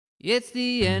It's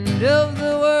the end of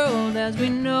the world as we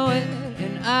know it,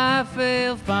 and I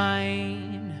feel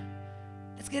fine.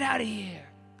 Let's get out of here.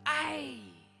 Aye.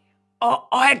 Oh,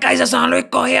 hey guys, it's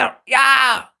Enrico here.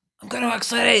 Yeah, I'm kind of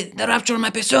excited. The Rapture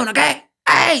might be soon, okay?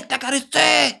 Hey, take it easy.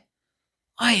 Hey,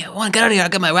 I want to get out of here. I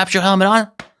got my Rapture helmet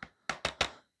on.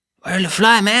 Ready to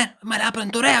fly, man. It might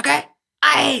happen today, okay?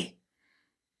 Hey.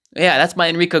 Yeah, that's my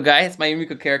Enrico guy. It's my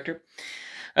Enrico character.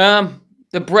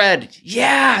 The bread.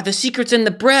 Yeah, the secret's in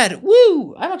the bread.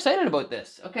 Woo! I'm excited about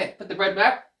this. Okay, put the bread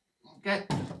back. Okay,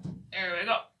 there we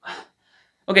go.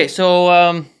 Okay,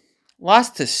 so lots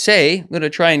to say. I'm going to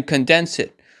try and condense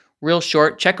it real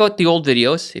short. Check out the old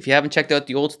videos if you haven't checked out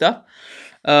the old stuff.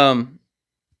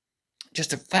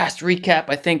 Just a fast recap.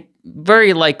 I think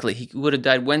very likely he would have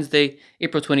died Wednesday,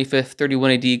 April 25th,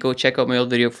 31 AD. Go check out my old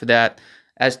video for that.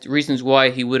 As to reasons why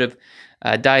he would have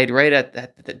died right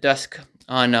at the dusk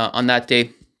on that day,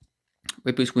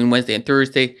 right between Wednesday and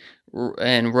Thursday,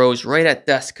 and rose right at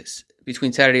dusk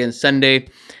between Saturday and Sunday.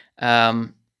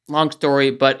 Long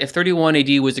story, but if 31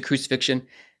 AD was the crucifixion,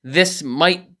 this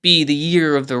might be the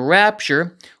year of the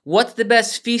rapture. What's the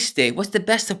best feast day? What's the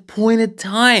best appointed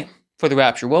time for the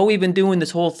rapture? Well, we've been doing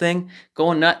this whole thing,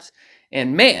 going nuts,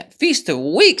 and man, Feast of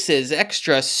Weeks is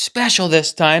extra special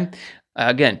this time.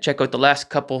 Again, check out the last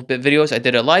couple of videos. I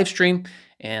did a live stream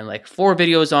and like 4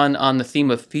 videos on the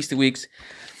theme of Feast of Weeks.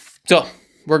 So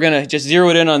we're going to just zero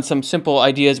it in on some simple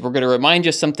ideas. We're going to remind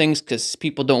you some things because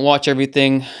people don't watch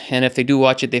everything. And if they do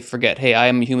watch it, they forget, hey, I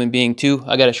am a human being too.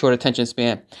 I got a short attention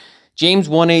span. James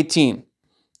 1:18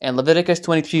 and Leviticus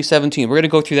 23:17. We're going to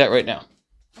go through that right now.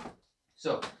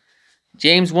 So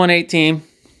James 1:18.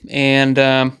 And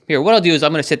here, what I'll do is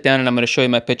I'm going to sit down and I'm going to show you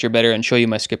my picture better and show you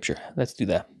my scripture. Let's do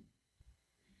that.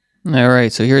 All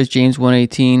right, so here's James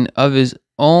 1:18. Of his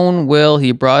own will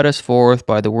he brought us forth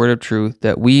by the word of truth,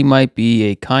 that we might be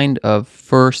a kind of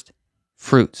first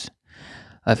fruits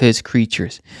of his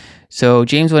creatures. So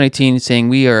James 1:18 is saying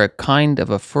we are a kind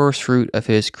of a first fruit of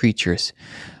his creatures.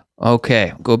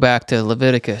 Okay, go back to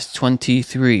Leviticus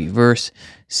 23, verse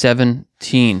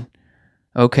 17.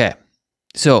 Okay,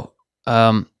 so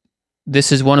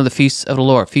this is one of the feasts of the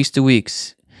Lord, Feast of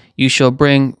Weeks. You shall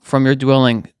bring from your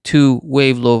dwelling 2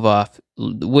 wave loaves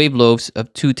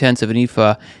of 2/10 of an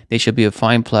ephah. They shall be of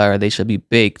fine flour. They shall be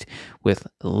baked with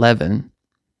leaven.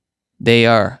 They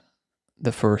are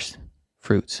the first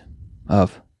fruits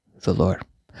of the Lord.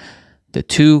 The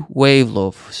 2 wave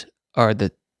loaves are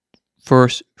the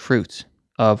first fruits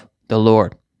of the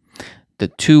Lord. The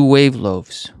 2 wave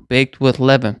loaves baked with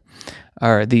leaven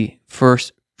are the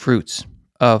first fruits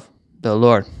of the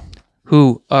Lord.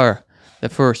 Who are the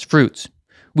first fruits?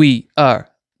 We are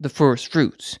the first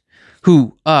fruits.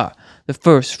 Who are the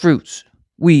first fruits?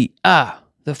 We are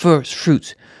the first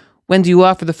fruits. When do you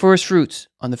offer the first fruits?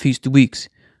 On the Feast of Weeks.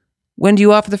 When do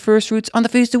you offer the first fruits? On the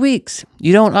Feast of Weeks.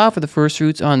 You don't offer the first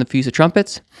fruits on the Feast of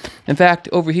Trumpets. In fact,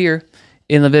 over here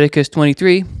in Leviticus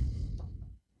 23,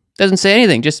 doesn't say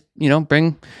anything. Just,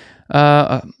 bring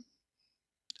an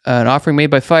offering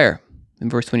made by fire in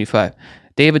verse 25.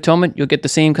 Day of Atonement, you'll get the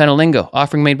same kind of lingo.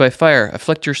 Offering made by fire,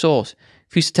 afflict your souls.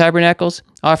 Feast of Tabernacles,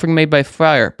 offering made by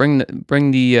fire, bring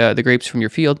the grapes from your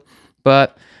field.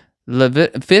 But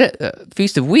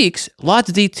Feast of Weeks, lots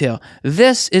of detail.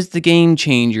 This is the game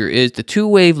changer, is the 2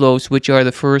 wave loaves, which are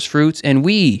the first fruits, and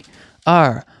we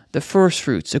are the first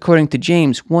fruits, according to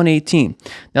James 1:18.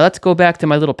 Now let's go back to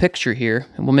my little picture here,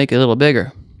 and we'll make it a little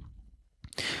bigger.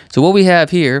 So what we have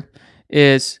here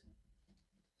is,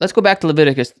 let's go back to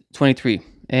Leviticus 23.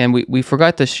 And we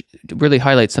forgot to really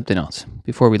highlight something else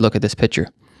before we look at this picture.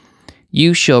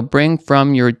 You shall bring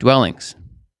from your dwellings,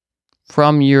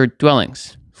 from your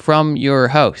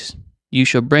house. You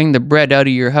shall bring the bread out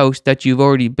of your house that you've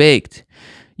already baked.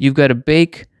 You've got to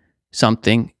bake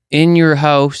something in your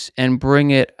house and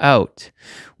bring it out.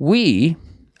 We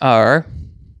are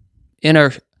in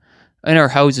our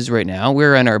houses right now.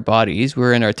 We're in our bodies.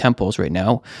 We're in our temples right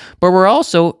now. But we're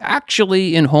also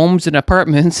actually in homes and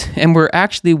apartments, and we're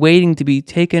actually waiting to be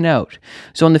taken out.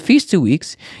 So on the Feast of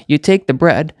Weeks, you take the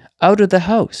bread out of the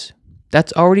house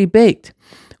that's already baked.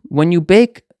 When you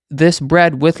bake this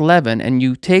bread with leaven, and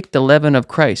you take the leaven of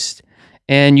Christ,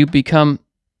 and you bake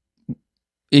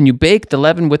the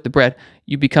leaven with the bread,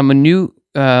 you become a new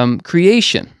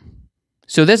creation.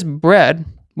 So this bread,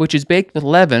 which is baked with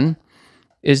leaven,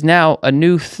 is now a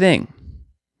new thing.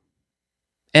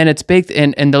 And it's baked,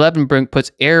 and the leaven puts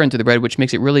air into the bread, which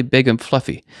makes it really big and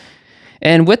fluffy.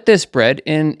 And with this bread,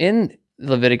 in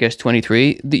Leviticus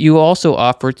 23, you also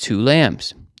offer 2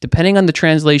 lambs. Depending on the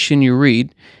translation you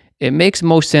read, it makes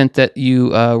most sense that you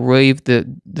wave the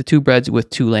 2 breads with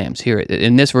 2 lambs. Here,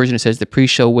 in this version, it says the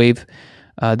priest shall wave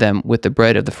them with the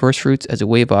bread of the first fruits as a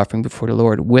wave offering before the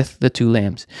Lord with the 2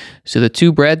 lambs. So the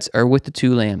 2 breads are with the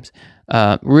 2 lambs.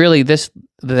 Really, this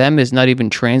them is not even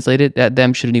translated. That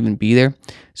them shouldn't even be there.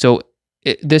 So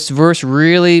this verse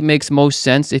really makes most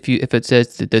sense if it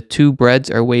says that the 2 breads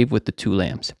are waved with the 2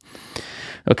 lambs.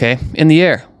 Okay, in the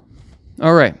air.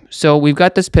 All right, so we've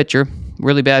got this picture,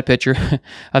 really bad picture,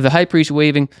 of the high priest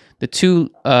waving the 2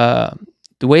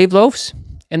 the wave loaves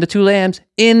and the 2 lambs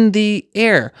in the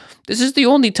air. This is the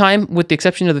only time, with the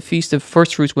exception of the Feast of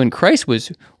First Fruits, when Christ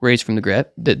was raised from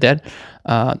the dead,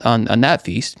 on that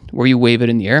feast, where you wave it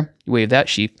in the air, you wave that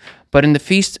sheaf. But in the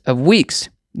Feast of Weeks,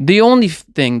 the only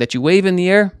thing that you wave in the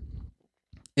air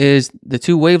is the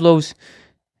 2 wave loaves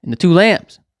and the 2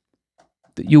 lambs.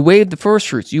 You wave the first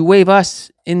fruits. You wave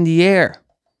us in the air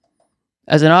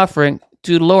as an offering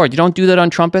to the Lord. You don't do that on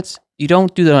trumpets. You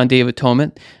don't do that on Day of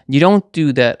Atonement. You don't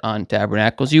do that on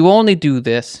Tabernacles. You only do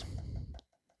this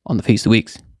on the Feast of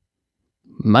Weeks.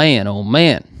 Man, oh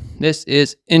man, this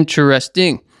is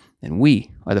interesting. And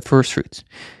we are the first fruits.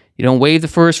 You don't wave the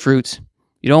first fruits.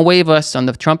 You don't wave us on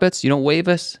the trumpets. You don't wave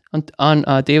us on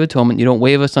Day of Atonement. You don't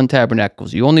wave us on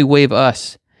Tabernacles. You only wave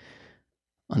us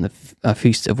on the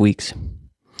Feast of Weeks.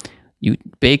 You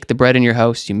bake the bread in your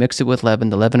house. You mix it with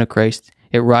leaven, the leaven of Christ.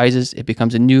 It rises. It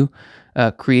becomes a new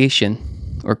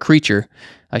creation, or creature,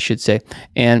 I should say.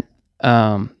 And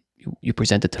you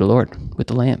present it to the Lord with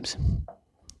the lambs.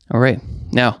 All right.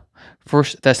 Now,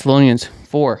 1 Thessalonians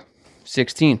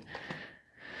 4:16.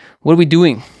 What are we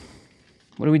doing?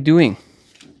 What are we doing?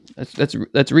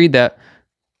 Let's read that.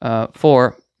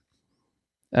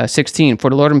 4:16. For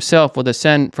the Lord himself will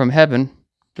descend from heaven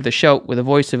with a shout, with the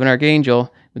voice of an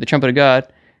archangel, with the trumpet of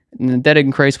God, and the dead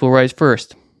in Christ will rise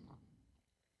first.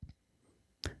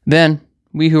 Then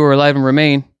we who are alive and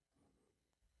remain,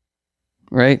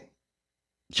 right,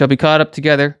 shall be caught up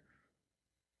together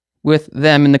with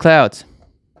them in the clouds.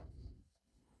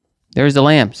 There's the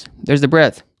lambs. There's the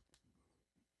breath.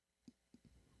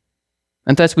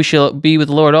 And thus we shall be with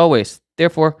the Lord always.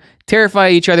 Therefore, terrify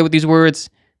each other with these words,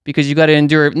 because you got to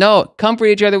endure. No, comfort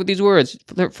each other with these words.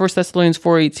 1 Thessalonians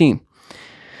 4:18.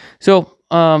 So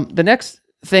the next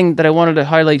thing that I wanted to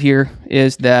highlight here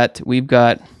is that we've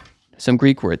got some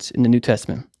Greek words in the New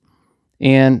Testament.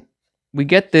 And we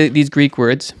get these Greek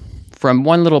words from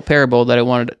one little parable that I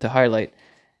wanted to highlight.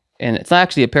 And it's not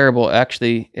actually a parable.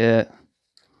 Actually,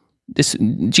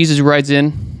 Jesus rides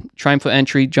in, triumphal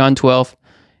entry, John 12.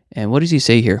 And what does he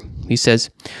say here? He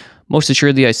says, most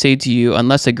assuredly I say to you,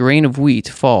 unless a grain of wheat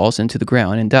falls into the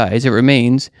ground and dies, it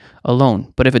remains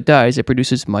alone. But if it dies, it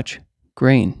produces much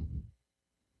grain.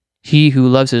 He who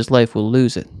loves his life will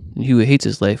lose it, and he who hates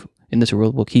his life in this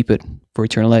world will keep it for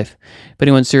eternal life. If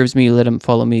anyone serves me, let him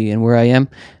follow me, and where I am,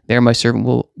 there my servant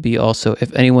will be also.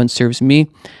 If anyone serves me,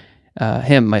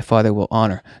 him my Father will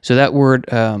honor. So that word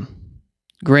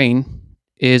grain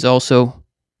is also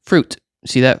fruit.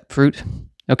 See that? Fruit?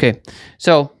 Okay,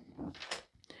 so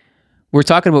we're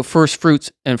talking about first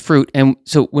fruits and fruit. And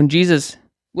so when Jesus,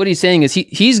 what he's saying is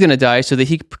he's going to die so that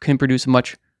he can produce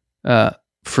much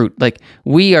fruit. Like,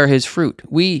 we are his fruit.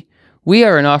 We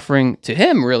are an offering to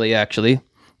him, really, actually,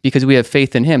 because we have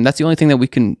faith in him. That's the only thing that we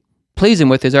can please him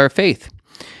with, is our faith.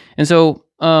 And so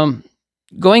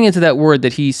going into that word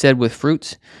that he said with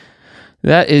fruits,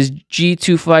 that is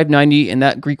G2590, and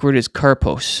that Greek word is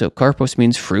karpos. So karpos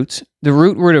means fruits. The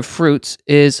root word of fruits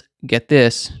is, get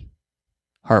this,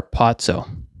 harpazo.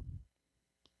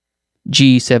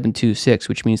 G726,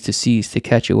 which means to seize, to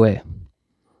catch away.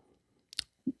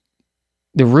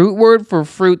 The root word for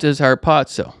fruit is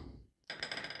harpazo.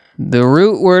 The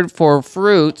root word for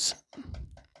fruits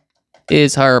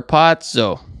is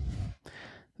harpazo.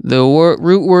 The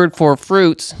root word for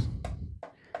fruits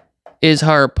is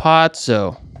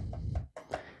harpazo.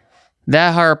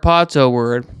 That harpazo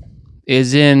word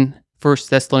is in 1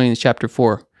 Thessalonians chapter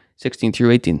 4, 16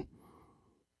 through 18.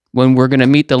 When we're going to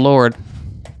meet the Lord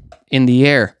in the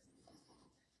air.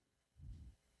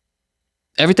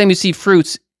 Every time you see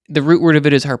fruits, the root word of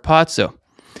it is harpazo.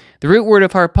 The root word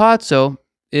of harpazo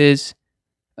is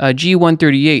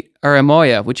G138,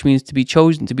 aramoia, which means to be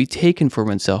chosen, to be taken for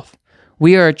oneself.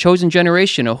 We are a chosen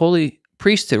generation, a holy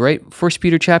priesthood, right? 1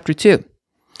 Peter chapter 2.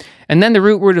 And then the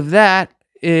root word of that,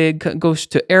 it goes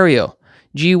to aereo,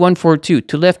 G142,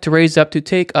 to lift, to raise up, to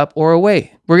take up, or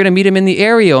away. We're going to meet him in the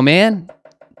aereo, man.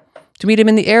 To meet him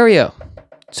in the aereo.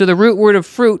 So the root word of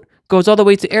fruit goes all the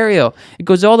way to aereo. It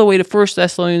goes all the way to 1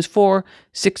 Thessalonians 4,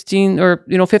 16, or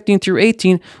 15 through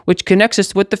 18, which connects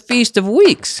us with the Feast of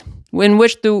Weeks, in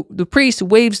which the priest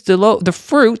waves the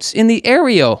fruits in the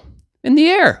aereo, in the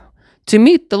air, to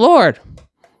meet the Lord.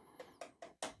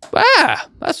 Ah,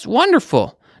 that's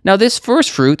wonderful. Now, this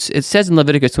first fruits, it says in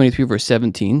Leviticus 23, verse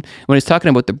 17, when it's talking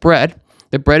about the bread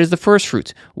is the first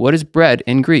fruits. What is bread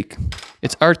in Greek?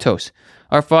 It's artos.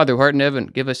 Our Father, who art in heaven,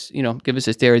 give us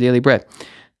this day our daily bread.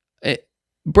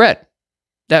 Bread.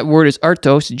 That word is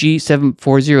artos,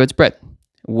 G740, it's bread.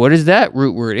 What is that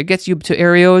root word? It gets you to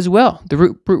areo as well. The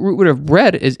root word of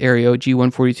bread is areo,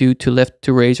 G142, to lift,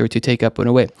 to raise, or to take up and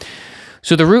away.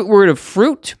 So the root word of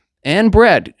fruit and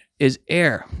bread is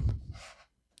air.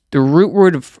 The root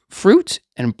word of fruit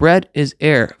and bread is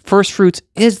air. First fruits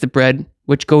is the bread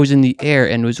which goes in the air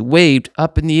and was waved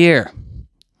up in the air.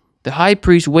 The high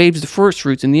priest waves the first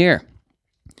fruits in the air.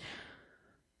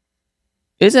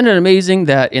 Isn't it amazing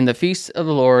that in the feast of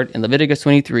the Lord, in Leviticus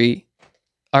 23,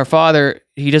 our Father,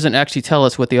 he doesn't actually tell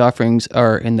us what the offerings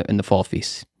are in the fall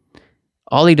feast.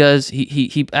 All he does,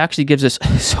 he actually gives us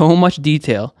so much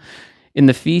detail in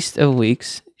the Feast of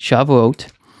Weeks,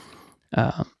 Shavuot,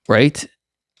 right?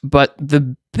 But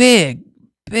the big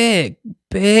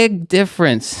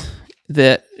difference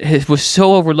that was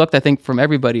so overlooked, I think, from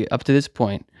everybody up to this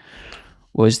point,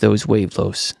 was those wave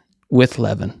loaves with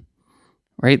leaven.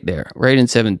 Right there, right in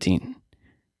 17.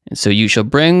 And so you shall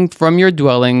bring from your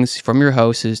dwellings, from your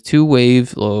houses, 2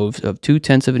 wave loaves of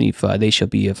 2/10 of an ephah. They shall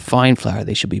be of fine flour.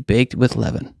 They shall be baked with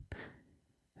leaven.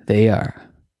 They are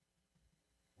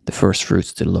the first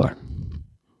fruits to the Lord.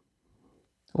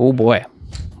 Oh boy.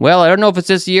 Well, I don't know if it's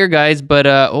this year, guys, but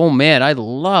oh man, I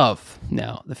love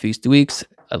now the Feast of Weeks.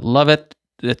 I love it.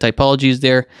 The typology is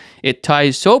there. It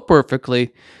ties so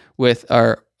perfectly with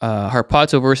our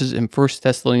Harpazo verses in 1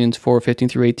 Thessalonians 4:15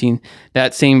 through 18.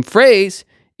 That same phrase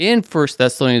in 1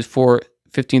 Thessalonians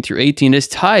 4:15 through 18 is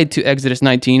tied to Exodus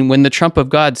 19 when the trump of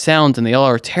God sounds and they all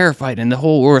are terrified and the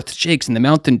whole earth shakes and the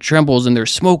mountain trembles and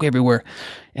there's smoke everywhere.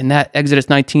 And that Exodus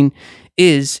 19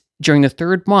 is during the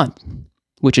 3rd month,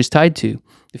 which is tied to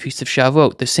the Feast of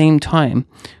Shavuot, the same time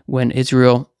when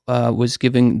Israel was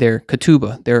giving their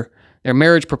ketubah, their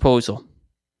marriage proposal.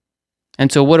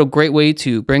 And so what a great way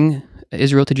to bring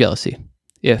Israel to jealousy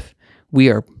if we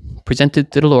are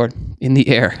presented to the Lord in the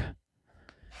air.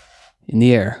 In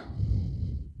the air.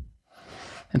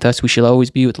 And thus we shall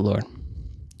always be with the Lord.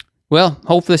 Well,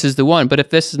 hopefully this is the one, but if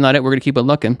this is not it, we're going to keep on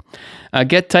looking.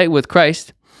 Get tight with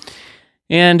Christ.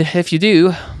 And if you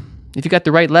do, if you got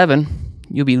the right leaven,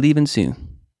 you'll be leaving soon.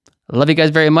 I love you guys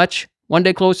very much. One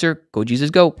day closer. Go Jesus,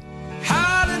 go.